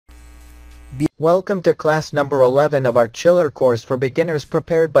Welcome to class number 11 of our chiller course for beginners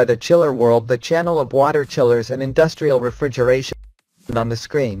prepared by the Chiller World, the channel of water chillers and industrial refrigeration. On the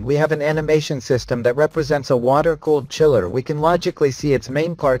screen we have an animation system that represents a water-cooled chiller. We can logically see its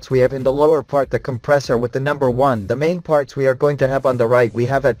main parts. We have in the lower part the compressor with the number 1. The main parts we are going to have on the right. We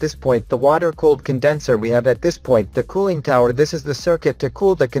have at this point the water-cooled condenser. We have at this point the cooling tower. This is the circuit to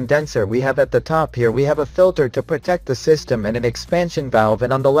cool the condenser. We have at the top here we have a filter to protect the system and an expansion valve,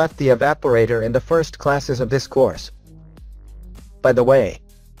 and on the left the evaporator in the first classes of this course. By the way,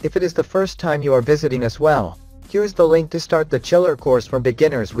 if it is the first time you are visiting us, well, here's the link to start the chiller course for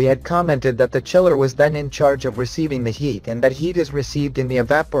beginners. We had commented that the chiller was then in charge of receiving the heat, and that heat is received in the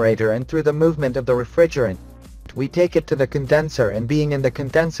evaporator and through the movement of the refrigerant. We take it to the condenser, and being in the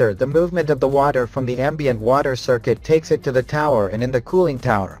condenser, the movement of the water from the ambient water circuit takes it to the tower, and in the cooling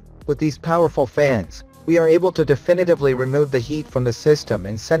tower, with these powerful fans, we are able to definitively remove the heat from the system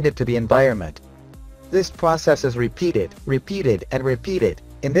and send it to the environment. This process is repeated, and repeated.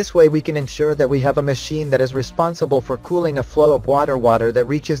 In this way we can ensure that we have a machine that is responsible for cooling a flow of water that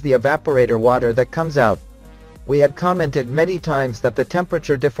reaches the evaporator, water that comes out. We had commented many times that the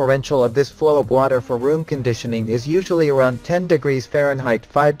temperature differential of this flow of water for room conditioning is usually around 10 degrees Fahrenheit,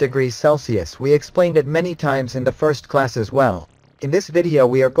 5 degrees Celsius. We explained it many times in the first class as well. In this video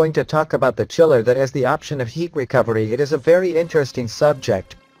we are going to talk about the chiller that has the option of heat recovery. It is a very interesting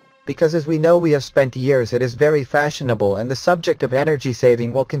subject, because as we know, we have spent years, it is very fashionable, and the subject of energy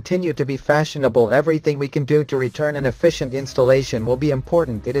saving will continue to be fashionable. Everything we can do to return an efficient installation will be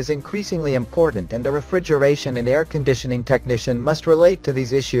important. It is increasingly important, and the refrigeration and air conditioning technician must relate to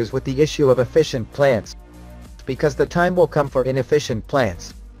these issues with the issue of efficient plants, because the time will come for inefficient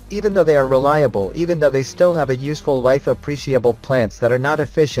plants. Even though they are reliable, even though they still have a useful life, appreciable plants that are not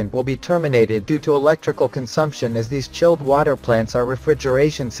efficient will be terminated due to electrical consumption, as these chilled water plants are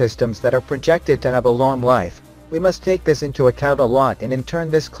refrigeration systems that are projected to have a long life. We must take this into account a lot, and in turn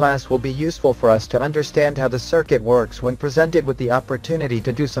this class will be useful for us to understand how the circuit works when presented with the opportunity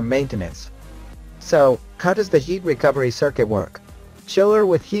to do some maintenance. So, how does the heat recovery circuit work? Chiller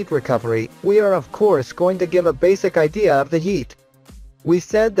with heat recovery, we are of course going to give a basic idea of the heat. We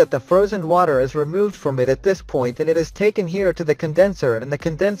said that the frozen water is removed from it at this point, and it is taken here to the condenser, and the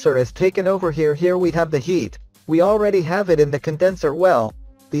condenser is taken over here. Here we have the heat. We already have it in the condenser. Well,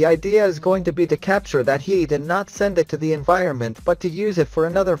 the idea is going to be to capture that heat and not send it to the environment, but to use it for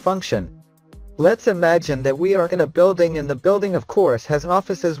another function. Let's imagine that we are in a building, and the building of course has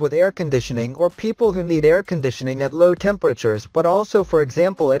offices with air conditioning, or people who need air conditioning at low temperatures, but also, for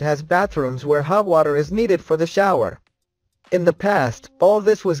example, it has bathrooms where hot water is needed for the shower. In the past, all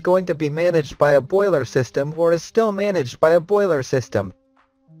this was going to be managed by a boiler system, or is still managed by a boiler system,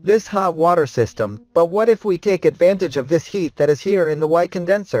 this hot water system. But what if we take advantage of this heat that is here in the white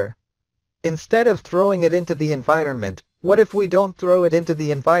condenser? Instead of throwing it into the environment, what if we don't throw it into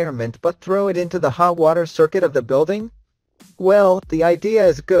the environment but throw it into the hot water circuit of the building? Well, the idea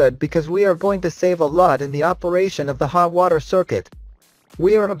is good because we are going to save a lot in the operation of the hot water circuit.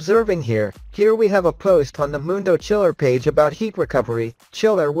 We are observing here we have a post on the Mundo Chiller page about heat recovery,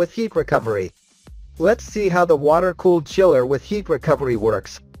 chiller with heat recovery. Let's see how the water-cooled chiller with heat recovery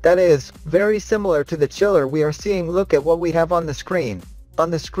works. That is, very similar to the chiller we are seeing. Look at what we have on the screen.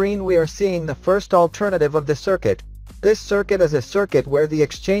 On the screen we are seeing the first alternative of the circuit. This circuit is a circuit where the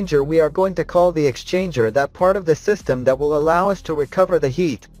exchanger, we are going to call the exchanger that part of the system that will allow us to recover the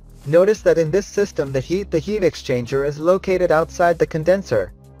heat. Notice that in this system the heat exchanger is located outside the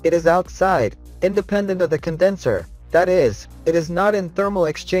condenser. It is outside, independent of the condenser. That is, it is not in thermal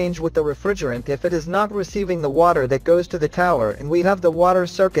exchange with the refrigerant if it is not receiving the water that goes to the tower, and we have the water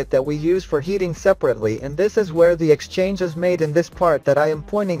circuit that we use for heating separately, and this is where the exchange is made. In this part that I am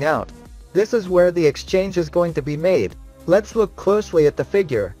pointing out, this is where the exchange is going to be made. Let's look closely at the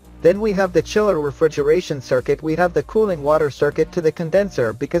figure. Then we have the chiller refrigeration circuit. We have the cooling water circuit to the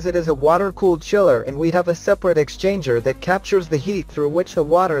condenser because it is a water-cooled chiller, and we have a separate exchanger that captures the heat through which the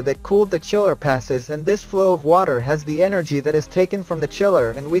water that cooled the chiller passes, and this flow of water has the energy that is taken from the chiller,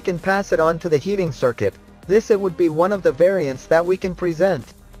 and we can pass it on to the heating circuit. This it would be one of the variants that we can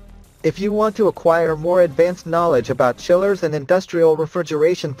present. If you want to acquire more advanced knowledge about chillers and industrial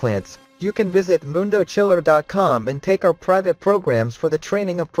refrigeration plants, you can visit mundochiller.com and take our private programs for the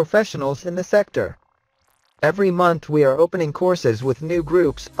training of professionals in the sector. Every month we are opening courses with new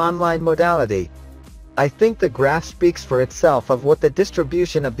groups, online modality. I think the graph speaks for itself of what the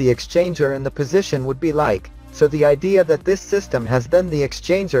distribution of the exchanger and the position would be like, so the idea that this system has then the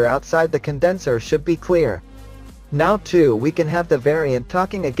exchanger outside the condenser should be clear. Now too we can have the variant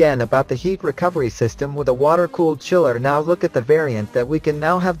talking again about the heat recovery system with a water-cooled chiller. Now look at the variant that we can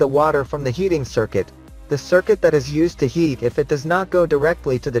now have the water from the heating circuit, the circuit that is used to heat if it does not go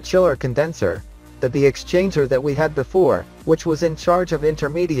directly to the chiller condenser, that the exchanger that we had before, which was in charge of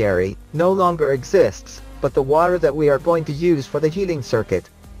intermediary, no longer exists, but the water that we are going to use for the heating circuit.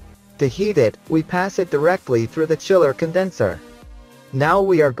 To heat it, we pass it directly through the chiller condenser. Now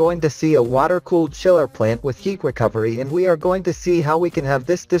we are going to see a water-cooled chiller plant with heat recovery, and we are going to see how we can have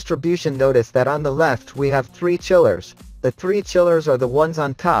this distribution. Notice that on the left we have 3 chillers. The 3 chillers are the ones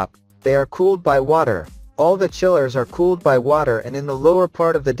on top. They are cooled by water. All the chillers are cooled by water, and in the lower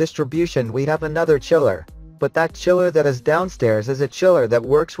part of the distribution we have another chiller. But that chiller that is downstairs is a chiller that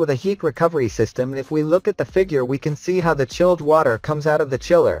works with a heat recovery system. If we look at the figure, we can see how the chilled water comes out of the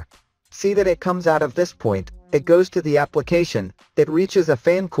chiller. See that it comes out of this point, it goes to the application, it reaches a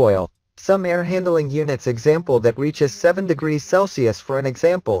fan coil, some air handling units example that reaches 7 degrees Celsius for an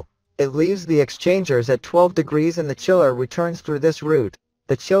example. It leaves the exchangers at 12 degrees and the chiller returns through this route.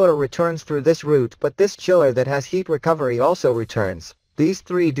 The chiller returns through this route, but this chiller that has heat recovery also returns. These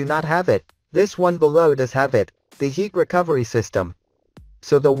 3 do not have it. This one below does have it, the heat recovery system.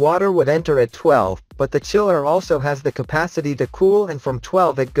 So the water would enter at 12, but the chiller also has the capacity to cool, and from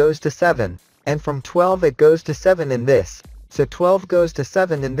 12 it goes to 7, and from 12 it goes to 7 in this. So 12 goes to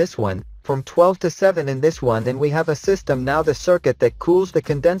 7 in this one, from 12 to 7 in this one, and we have a system now, the circuit that cools the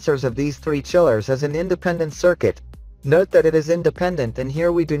condensers of these 3 chillers as an independent circuit. Note that it is independent, and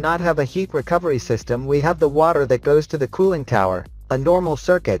here we do not have a heat recovery system. We have the water that goes to the cooling tower, a normal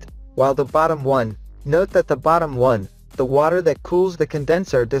circuit, while the bottom one, note that the bottom one, the water that cools the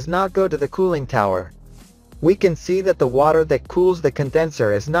condenser does not go to the cooling tower. We can see that the water that cools the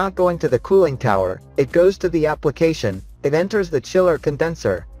condenser is not going to the cooling tower, it goes to the application, it enters the chiller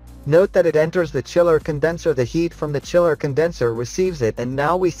condenser. Note that it enters the chiller condenser, the heat from the chiller condenser receives it, and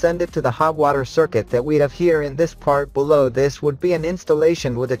now we send it to the hot water circuit that we have here in this part below. This would be an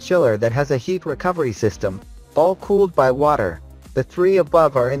installation with a chiller that has a heat recovery system, all cooled by water. The 3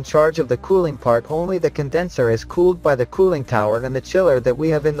 above are in charge of the cooling part, only the condenser is cooled by the cooling tower, and the chiller that we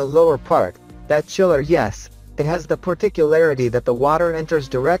have in the lower part, that chiller, yes, it has the particularity that the water enters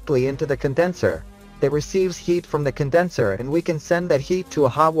directly into the condenser. It receives heat from the condenser, and we can send that heat to a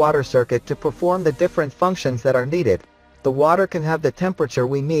hot water circuit to perform the different functions that are needed. The water can have the temperature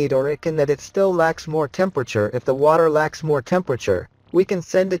we need, or it can that it still lacks more temperature. If the water lacks more temperature, we can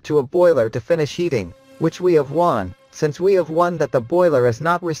send it to a boiler to finish heating, which we have won. Since we have won that the boiler is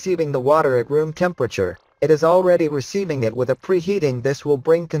not receiving the water at room temperature, it is already receiving it with a preheating. This will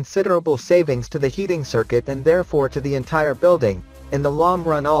bring considerable savings to the heating circuit and therefore to the entire building. In the long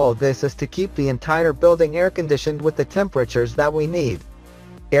run, all of this is to keep the entire building air conditioned with the temperatures that we need.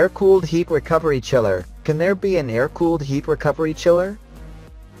 Air-cooled heat recovery chiller. Can there be an air-cooled heat recovery chiller?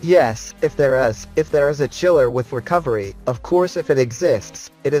 Yes, if there is a chiller with recovery, of course. If it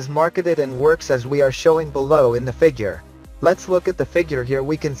exists, it is marketed and works as we are showing below in the figure. Let's look at the figure here.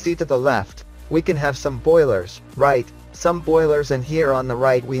 We can see to the left, we can have some boilers, right? Some boilers, and here on the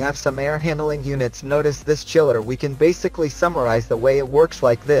right we have some air handling units. Notice this chiller, we can basically summarize the way it works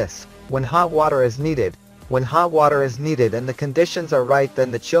like this. When hot water is needed and the conditions are right,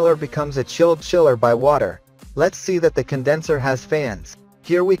 then the chiller becomes a chilled chiller by water. Let's see that the condenser has fans.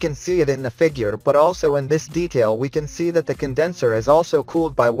 Here we can see it in the figure, but also in this detail we can see that the condenser is also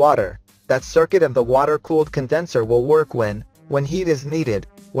cooled by water. That circuit of the water-cooled condenser will work when heat is needed.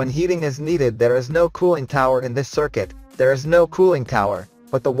 When heating is needed, there is no cooling tower in this circuit. There is no cooling tower,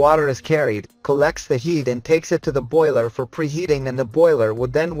 but the water is carried, collects the heat and takes it to the boiler for preheating, and the boiler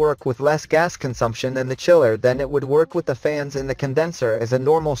would then work with less gas consumption than the chiller. Then it would work with the fans in the condenser as a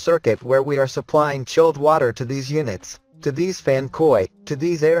normal circuit where we are supplying chilled water to these units, to these fan coil, to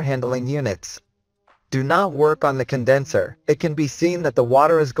these air handling units. Do not work on the condenser. It can be seen that the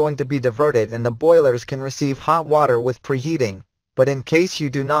water is going to be diverted and the boilers can receive hot water with preheating. But in case you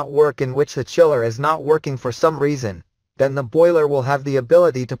do not work, in which the chiller is not working for some reason, then the boiler will have the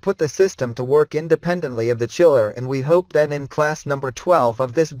ability to put the system to work independently of the chiller, and we hope then in class number 12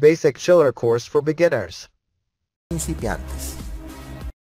 of this basic chiller course for beginners. Principiantes.